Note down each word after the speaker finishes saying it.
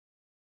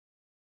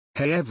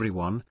Hey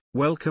everyone,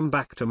 welcome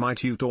back to my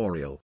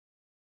tutorial.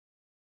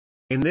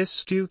 In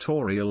this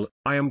tutorial,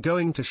 I am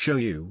going to show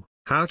you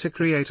how to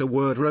create a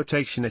word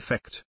rotation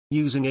effect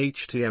using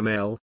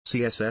HTML,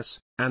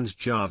 CSS, and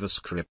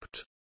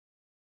JavaScript.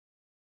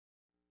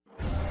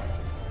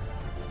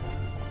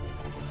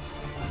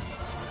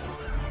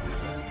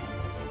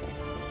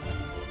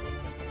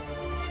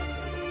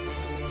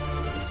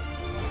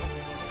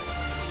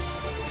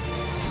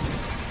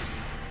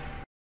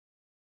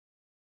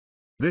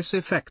 This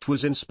effect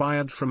was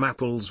inspired from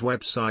Apple's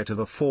website of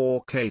a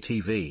 4K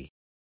TV.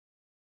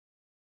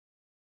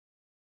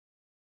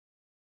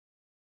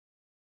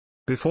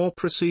 Before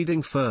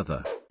proceeding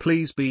further,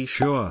 please be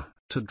sure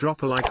to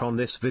drop a like on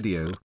this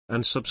video,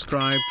 and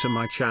subscribe to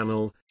my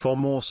channel for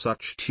more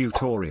such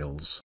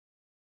tutorials.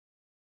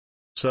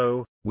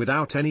 So,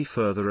 without any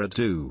further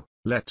ado,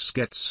 let's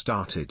get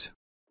started.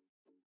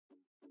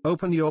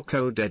 Open your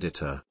code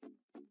editor.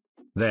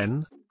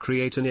 Then,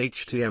 create an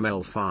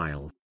HTML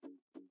file.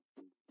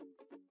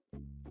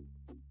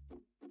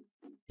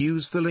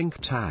 Use the link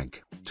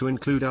tag to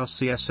include our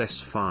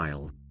CSS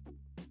file.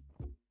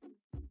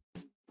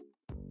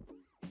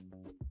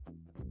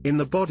 In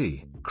the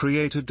body,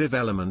 create a div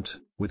element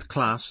with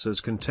class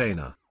as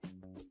container.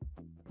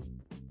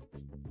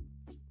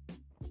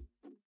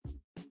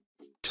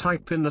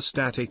 Type in the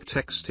static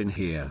text in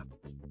here.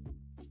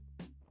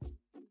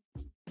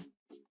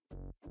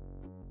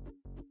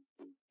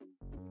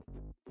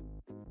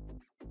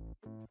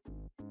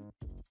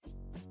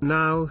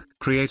 Now,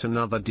 create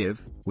another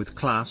div with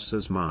class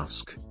as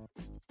mask.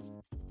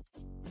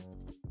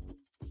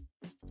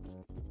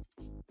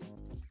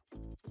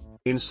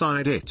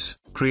 Inside it,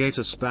 create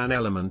a span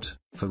element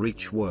for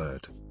each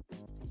word.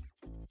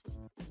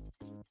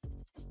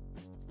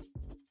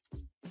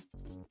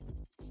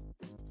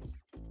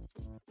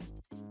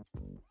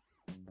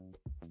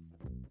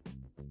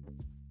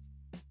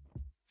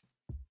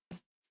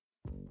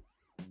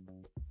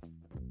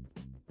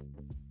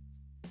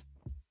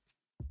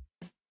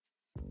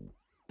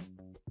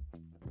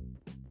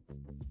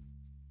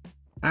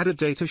 Add a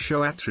data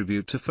show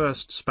attribute to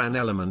first span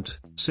element,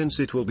 since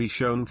it will be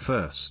shown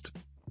first.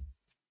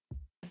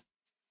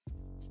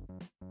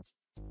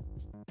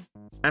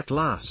 At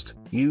last,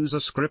 use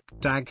a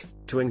script tag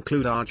to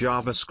include our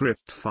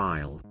JavaScript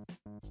file.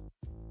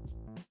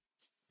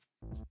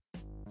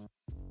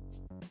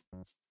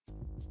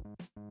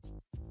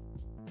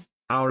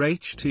 Our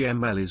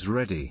HTML is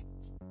ready.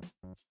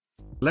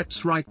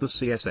 Let's write the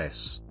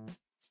CSS.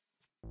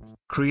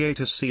 Create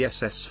a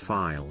CSS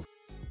file.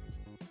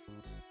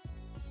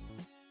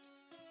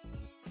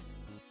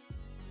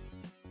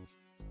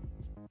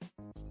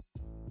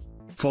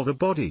 For the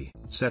body,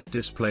 set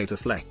display to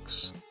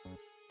flex.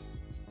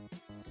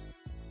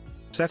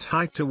 Set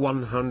height to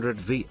 100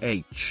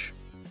 VH.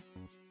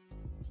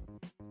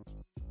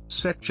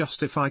 Set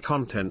justify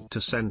content to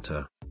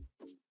center.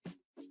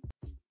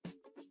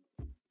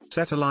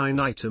 Set align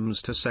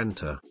items to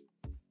center.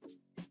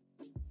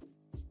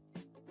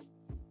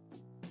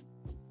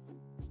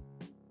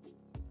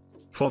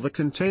 For the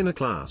container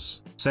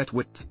class, set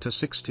width to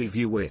 60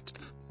 view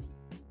width.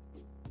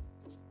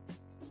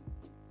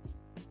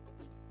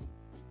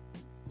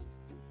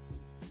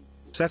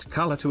 Set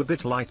color to a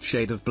bit light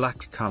shade of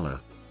black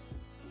color.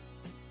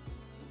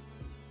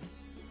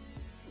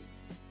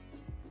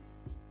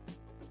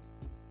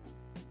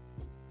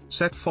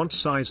 Set font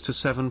size to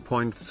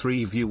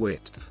 7.3 view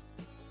width.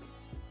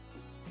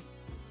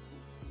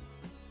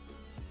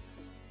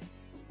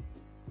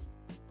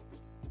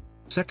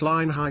 Set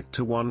line height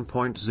to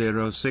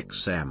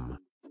 1.06 m.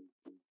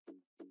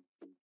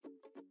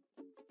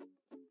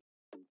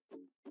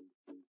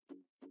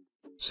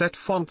 Set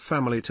font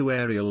family to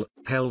Arial,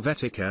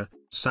 Helvetica,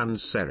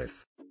 sans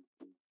serif.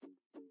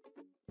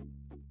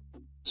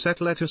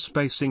 Set letter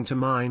spacing to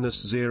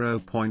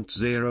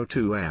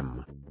 -0.02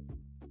 m.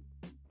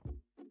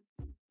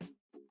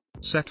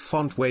 Set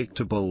font weight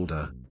to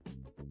bolder.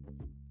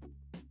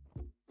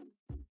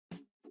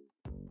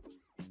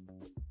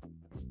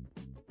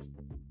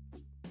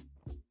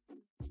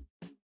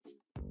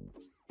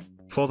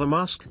 For the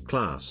mask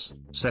class,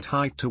 set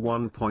height to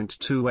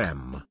 1.2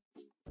 m.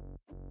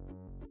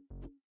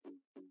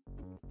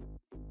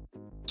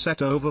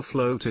 Set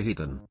overflow to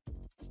hidden.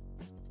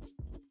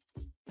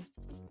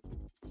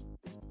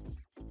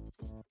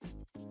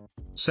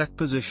 Set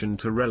position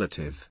to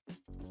relative.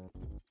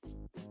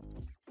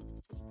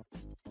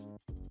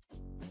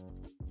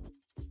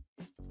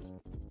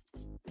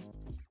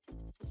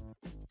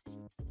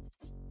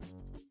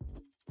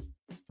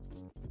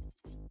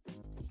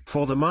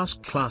 For the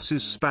mask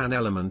class's span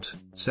element,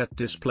 set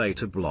display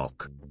to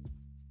block.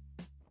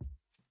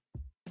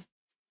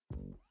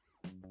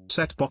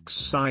 Set box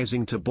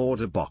sizing to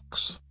border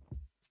box.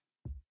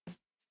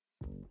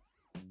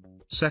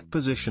 Set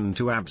position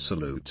to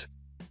absolute.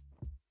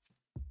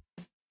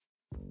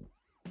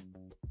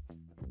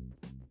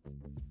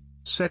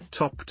 Set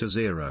top to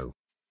 0.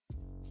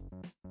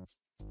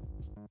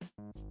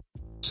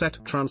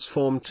 Set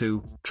transform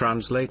to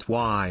translate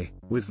Y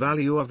with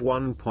value of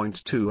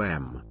 1.2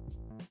 m.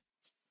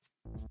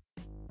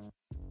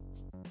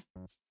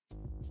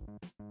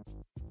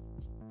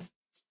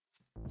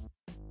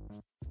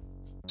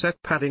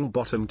 Set padding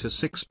bottom to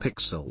 6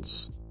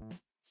 pixels.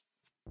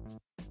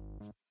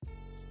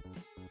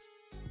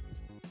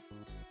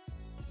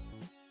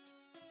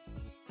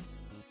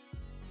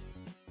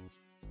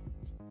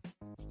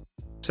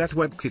 Set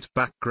WebKit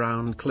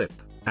background clip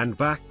and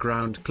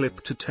background clip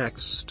to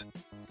text.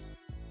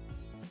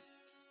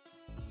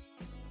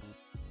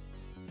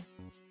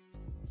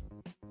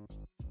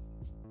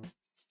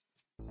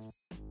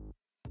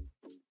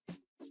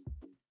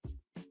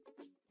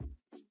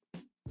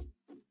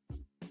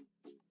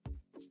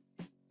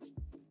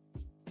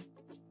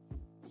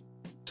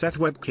 Set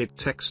WebKit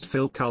text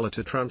fill color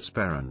to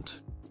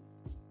transparent.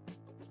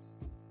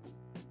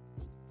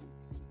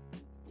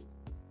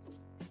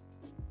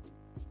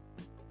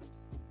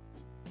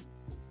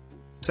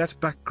 Set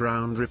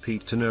background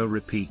repeat to no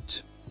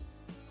repeat.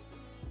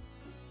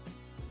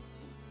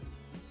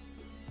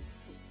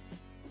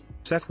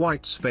 Set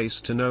white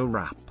space to no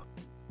wrap.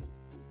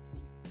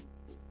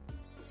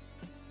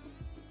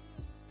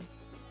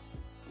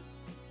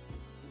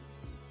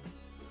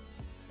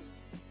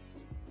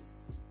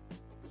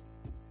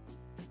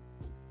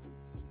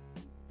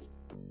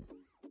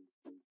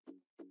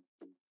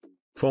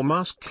 For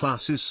mask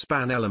classes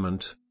span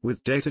element,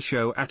 with data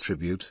show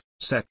attribute,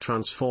 set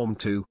transform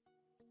to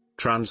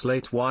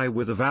translate y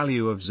with a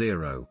value of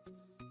 0.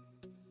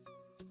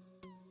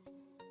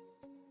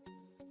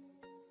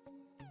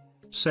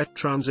 Set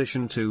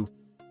transition to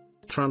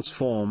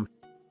transform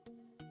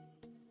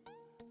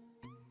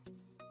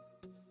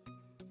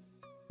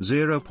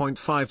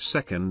 0.5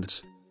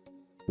 seconds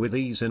with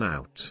ease in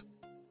out.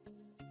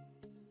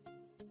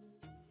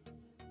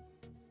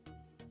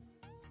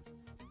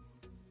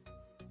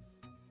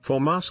 For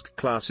mask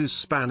classes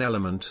span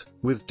element,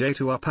 with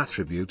data up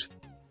attribute,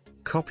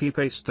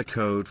 copy-paste the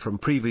code from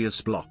previous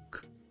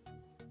block.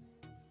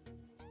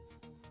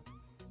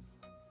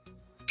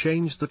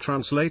 Change the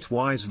translate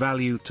y's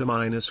value to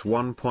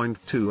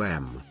 -1.2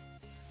 m.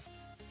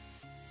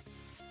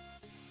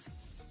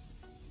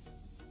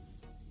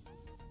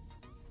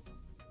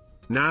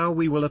 Now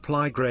we will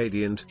apply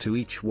gradient to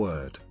each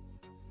word.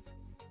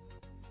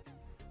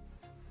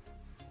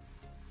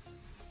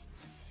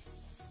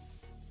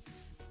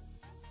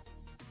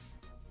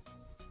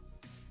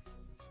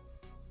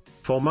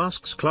 For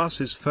masks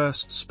classes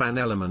first span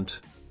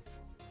element,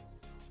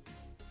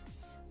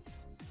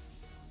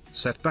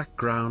 set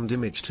background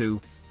image to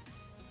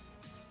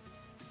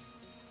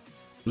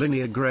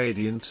linear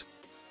gradient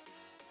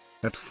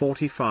at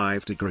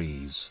 45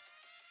 degrees.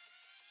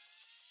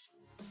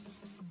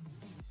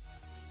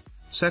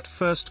 Set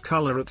first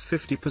color at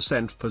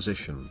 50%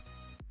 position.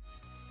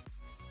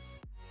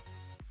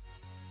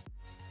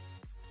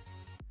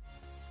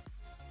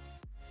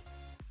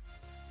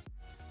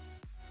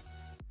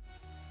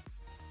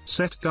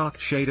 Set dark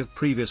shade of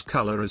previous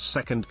color as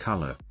second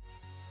color.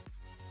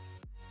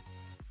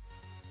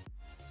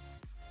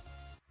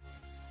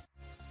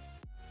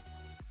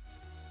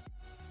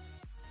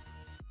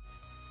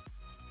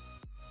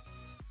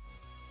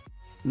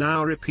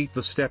 Now repeat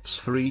the steps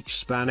for each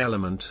span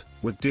element,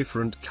 with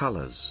different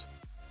colors.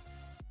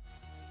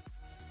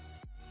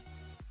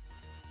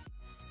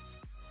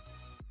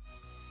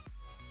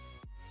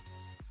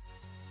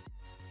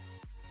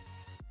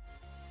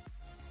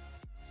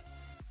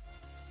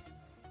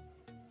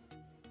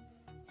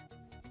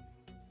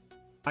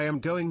 I am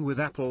going with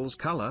apple's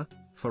color,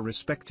 for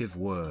respective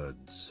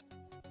words.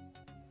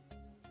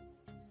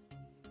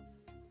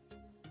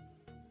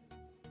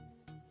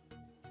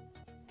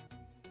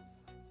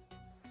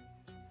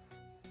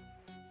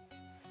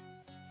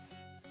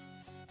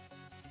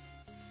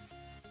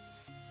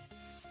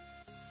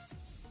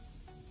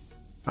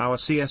 Our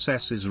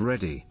CSS is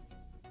ready.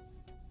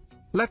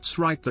 Let's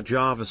write the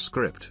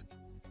JavaScript.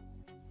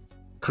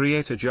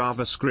 Create a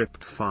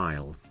JavaScript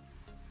file.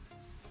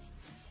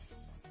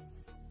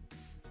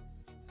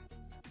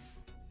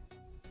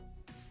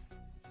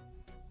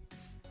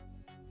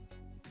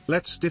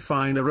 Let's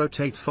define a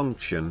rotate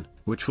function,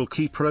 which will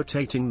keep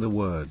rotating the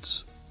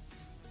words.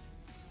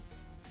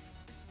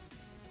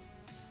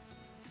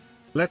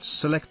 Let's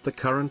select the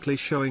currently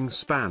showing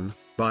span,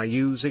 by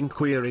using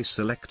query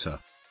selector.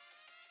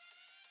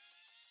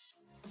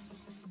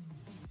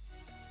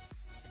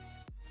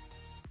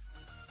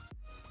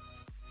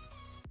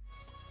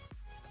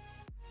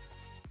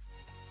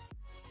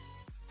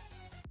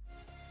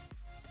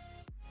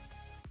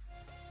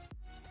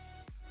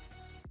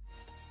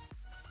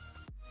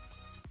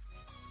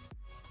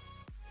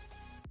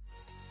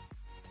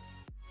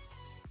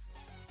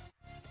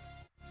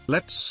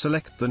 Let's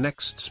select the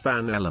next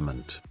span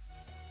element.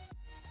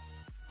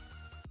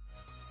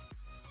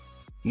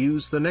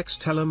 Use the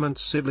next element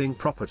sibling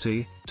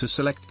property, to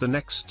select the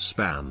next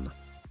span.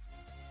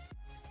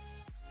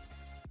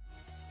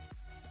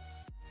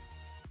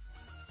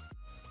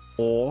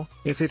 Or,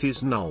 if it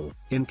is null,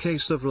 in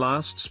case of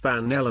last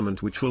span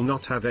element which will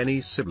not have any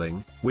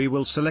sibling, we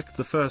will select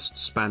the first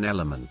span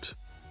element.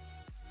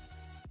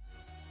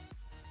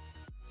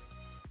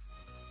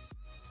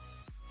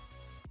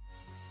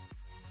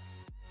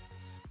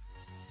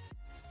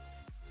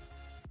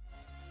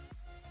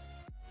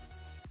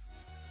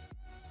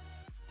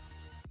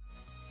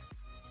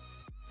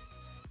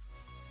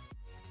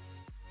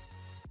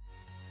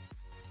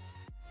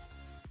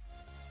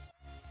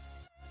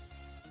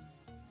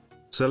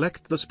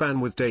 Select the span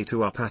with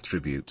data up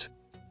attribute.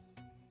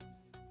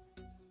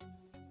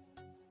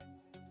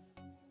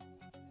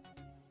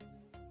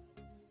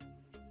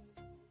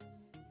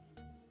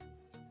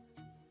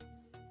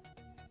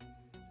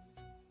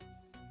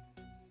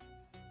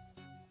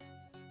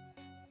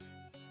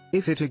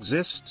 If it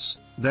exists,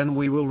 then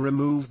we will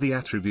remove the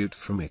attribute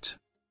from it.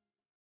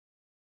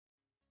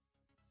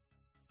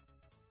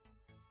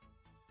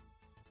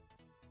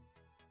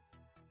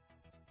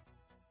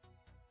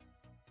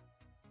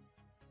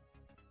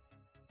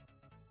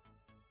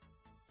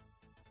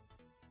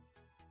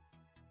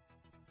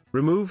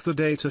 Remove the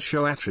data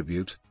show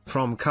attribute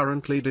from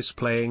currently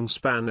displaying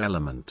span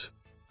element.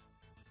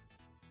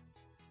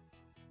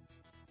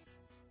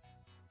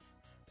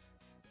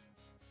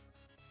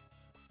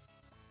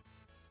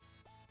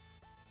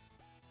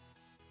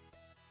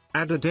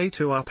 Add a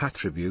data up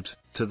attribute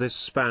to this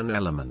span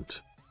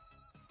element.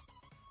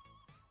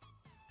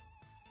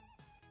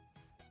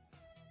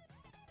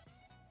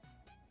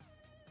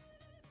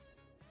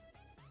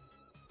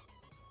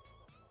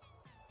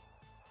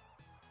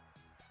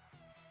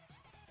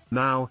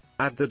 Now,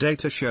 add the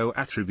data show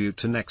attribute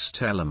to next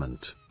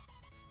element.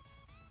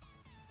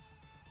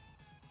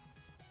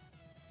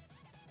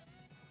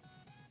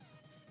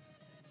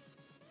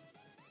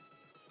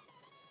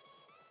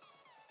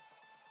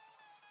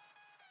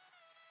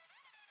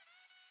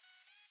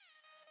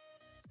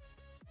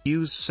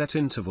 Use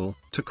setInterval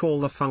to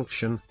call the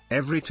function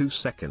every 2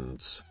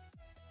 seconds.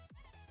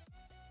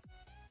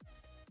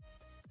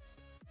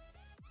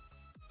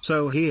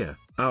 So here,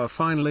 our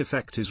final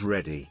effect is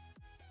ready.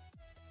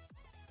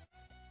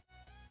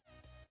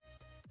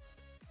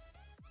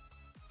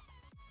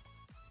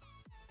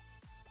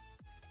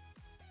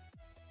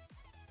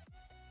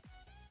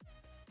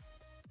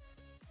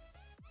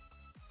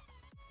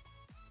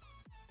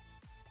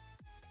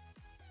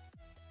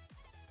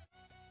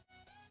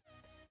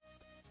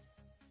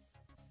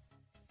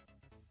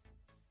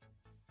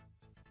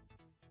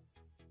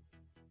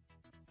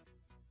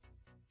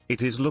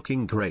 It is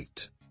looking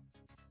great.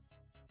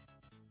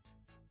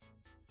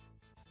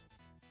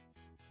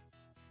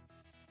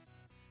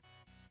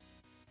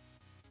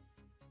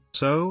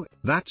 So,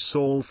 that's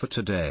all for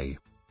today.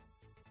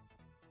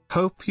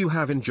 Hope you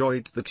have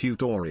enjoyed the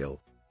tutorial.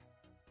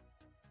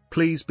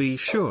 Please be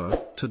sure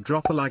to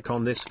drop a like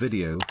on this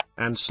video,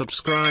 and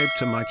subscribe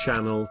to my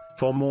channel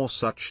for more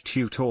such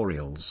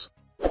tutorials.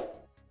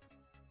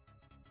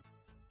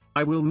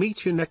 I will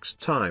meet you next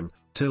time.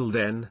 Till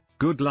then,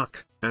 good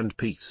luck and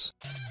peace.